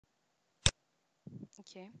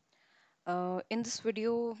Okay. In this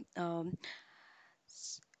video,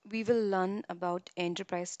 we will learn about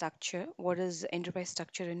enterprise structure. What is enterprise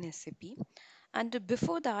structure in SAP? And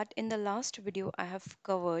before that, in the last video, I have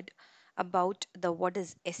covered about the what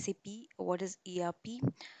is SAP, what is ERP,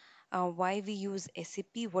 why we use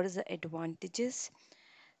SAP, what is the advantages.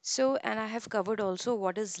 So, and I have covered also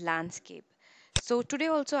what is landscape. So today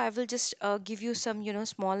also I will just give you some,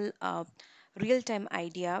 small real-time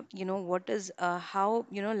idea, what is how,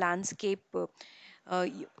 landscape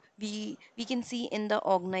we can see in the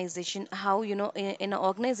organization how in an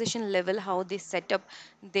organization level how they set up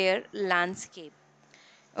their landscape.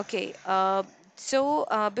 Okay,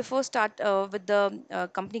 before start with the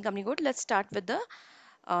company code, let's start with the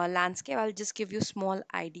landscape. I'll just give you small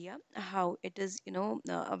idea how it is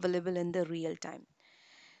available in the real time.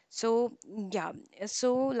 So yeah,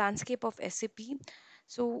 so landscape of SAP.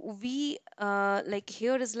 So we like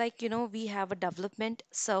here is like we have a development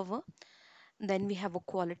server, then we have a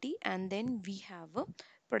quality, and then we have a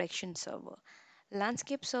production server.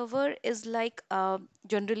 Landscape server is like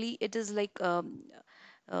generally it is like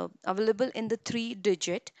available in the 3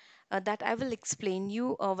 digit that I will explain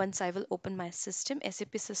you once I will open my system,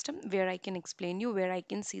 SAP system, where I can explain you where I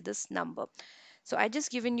can see this number. So I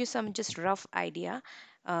just given you some just rough idea.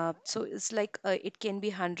 So it's like it can be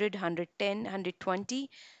 100, 120.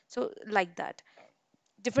 So like that.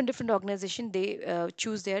 Different organization they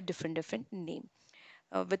choose their different name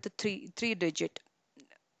with the three digit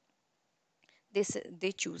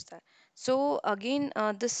they choose that. So again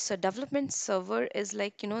this development server is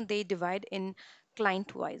like they divide in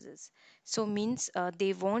client vises. So means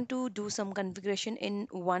they want to do some configuration in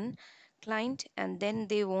one client, and then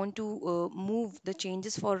they want to move the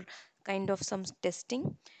changes for kind of some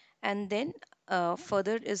testing, and then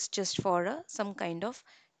further is just for some kind of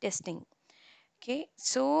testing. Okay,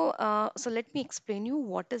 so let me explain you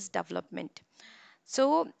what is development.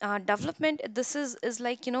 So development, this is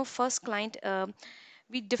like first client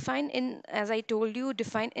we define in, as I told you,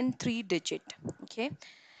 define in 3 digit. Okay,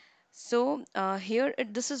 so here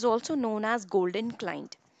this is also known as golden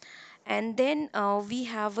client. And then we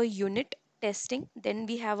have a unit testing, then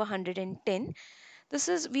we have 110. This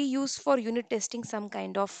is we use for unit testing some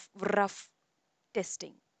kind of rough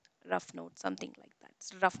testing, rough note, something like that.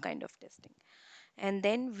 It's rough kind of testing. And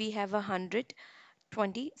then we have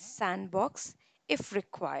 120 sandbox if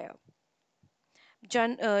required.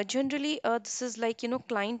 Generally, this is like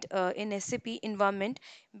client in SAP environment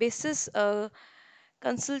basis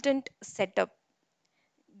consultant setup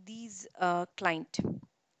these client.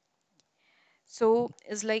 So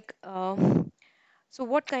is like so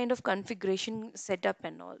what kind of configuration setup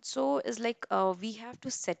and all. So is like we have to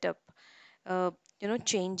set up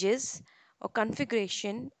changes or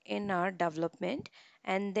configuration in our development,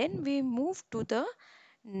 and then we move to the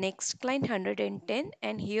next client 110,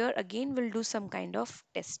 and here again we'll do some kind of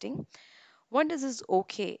testing. One is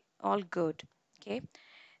okay, all good. Okay,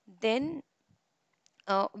 then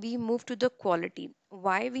we move to the quality.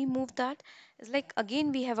 Why we move that is like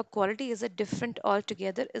again we have a quality is a different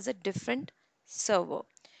altogether, is a different server.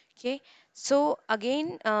 Okay, so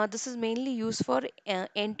again this is mainly used for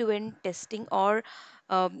end-to-end testing or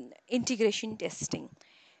integration testing.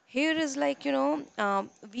 Here is like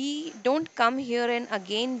we don't come here and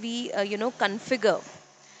again we configure.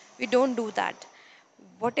 We don't do that.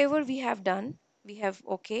 Whatever we have done, we have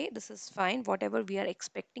okay, this is fine. Whatever we are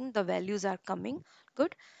expecting, the values are coming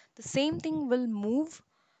good. The same thing will move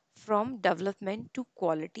from development to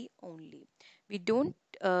quality only. We don't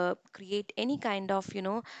create any kind of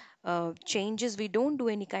changes. We don't do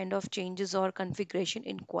any kind of changes or configuration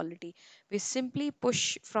in quality. We simply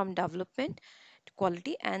push from development to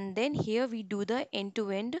quality, and then here we do the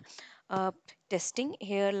end-to-end uh, testing.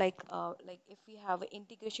 Here like if we have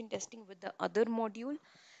integration testing with the other module,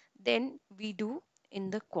 then we do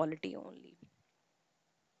in the quality only.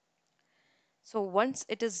 So once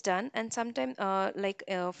it is done, and sometime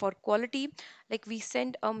for quality, like we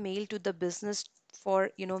send a mail to the business for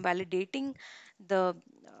validating the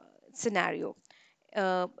scenario,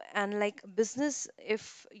 and like business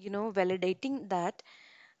if validating that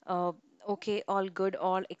uh, okay, all good,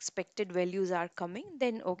 all expected values are coming,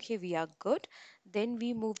 then okay, we are good. Then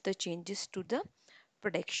we move the changes to the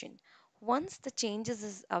production. Once the changes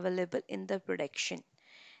is available in the production,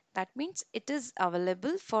 that means it is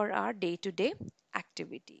available for our day-to-day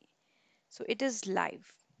activity. So it is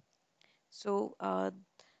live. So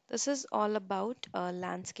this is all about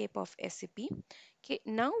landscape of SAP. Okay,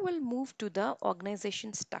 now we'll move to the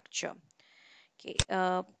organization structure. Okay,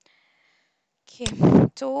 okay.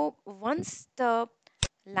 So once the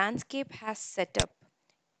landscape has set up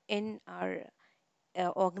in our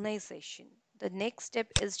organization. The next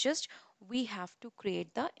step is just we have to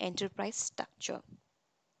create the enterprise structure.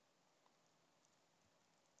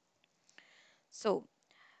 So,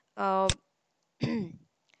 uh,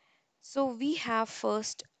 so we have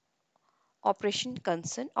first operating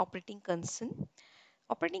concern. Operating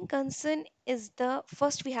concern is the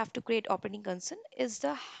first we have to create operating concern is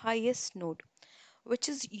the highest node, which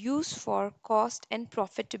is used for cost and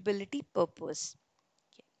profitability purpose.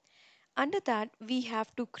 Okay. Under that, we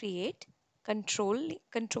have to create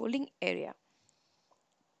controlling area.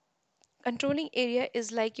 Controlling area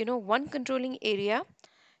is like, one controlling area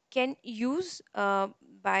can use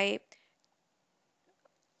by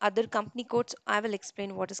other company codes. I will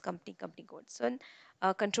explain what is company code. So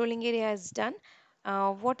controlling area is done.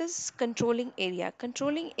 What is controlling area?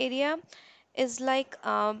 Controlling area is like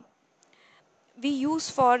we use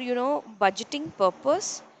for budgeting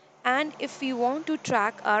purpose, and if we want to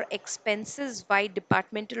track our expenses by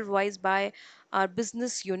departmental wise, by our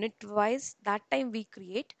business unit wise, that time we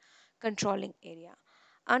create controlling area.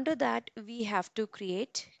 Under that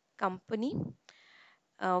company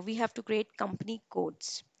we have to create company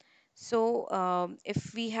codes. So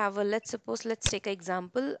if we have a, let's take an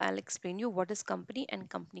example. I'll explain you what is company and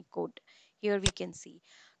company code. Here we can see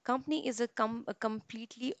company is a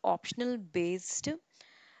completely optional based.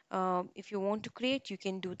 If you want to create, you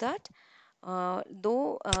can do that.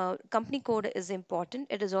 Though company code is important,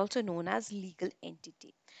 it is also known as legal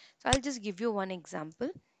entity. So I'll just give you one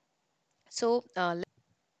example. So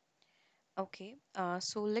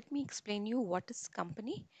so let me explain you what is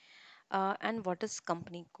company and what is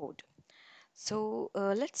company code. So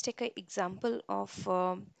let's take an example of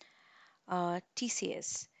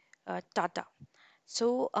TCS, Tata.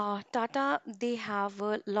 So Tata, they have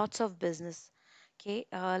lots of business. Okay,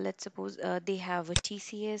 let's suppose they have a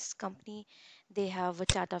TCS company, they have a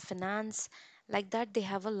Tata Finance, like that. They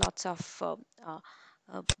have a lots of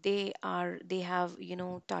they have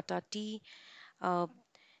Tata Tea. Uh,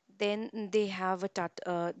 then they have a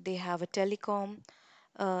telecom,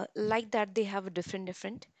 like that. They have a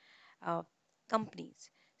different uh, companies.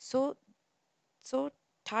 So so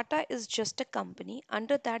Tata is just a company.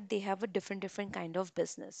 Under that, they have a different kind of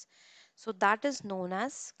business. So that is known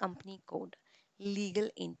as company code, legal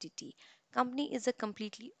entity. Company is a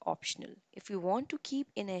completely optional. If you want to keep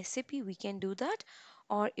in SAP, we can do that.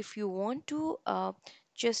 Or if you want to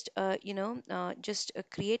just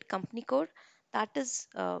create company code, that is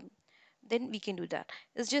then we can do that.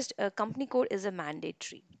 It's just company code is a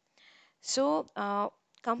mandatory. So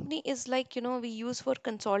company is like we use for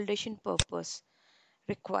consolidation purpose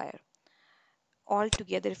require all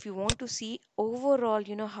together. If you want to see overall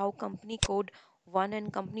how company code 1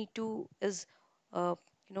 and company 2 is uh,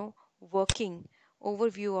 you know working,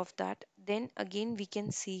 overview of that, then again we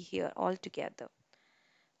can see here all together.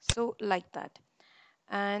 So like that.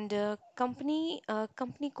 And company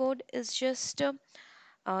code is just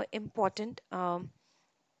important.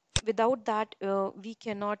 Without that we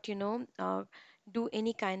cannot do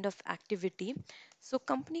any kind of activity. So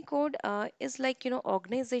company code is like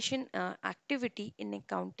organization activity in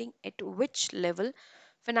accounting at which level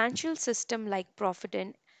financial system like profit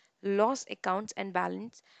and loss accounts and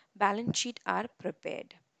balance sheet are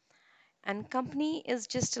prepared. And company is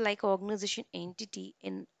just like organization entity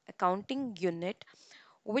in accounting unit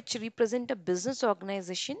which represent a business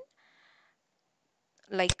organization,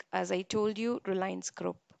 like as I told you, Reliance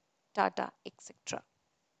Group, Tata, etc.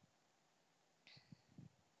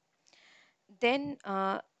 Then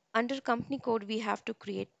under company code, we have to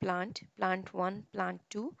create plant 1, plant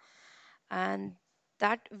 2, and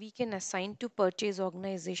that we can assign to purchase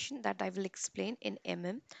organization that I will explain in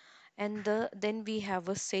And then we have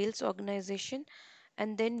a sales organization,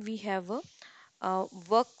 and then we have a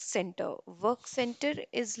work center. Work center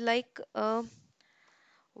is like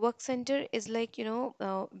where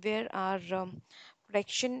our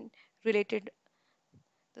production related.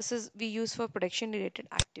 This is we use for production related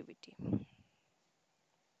activity.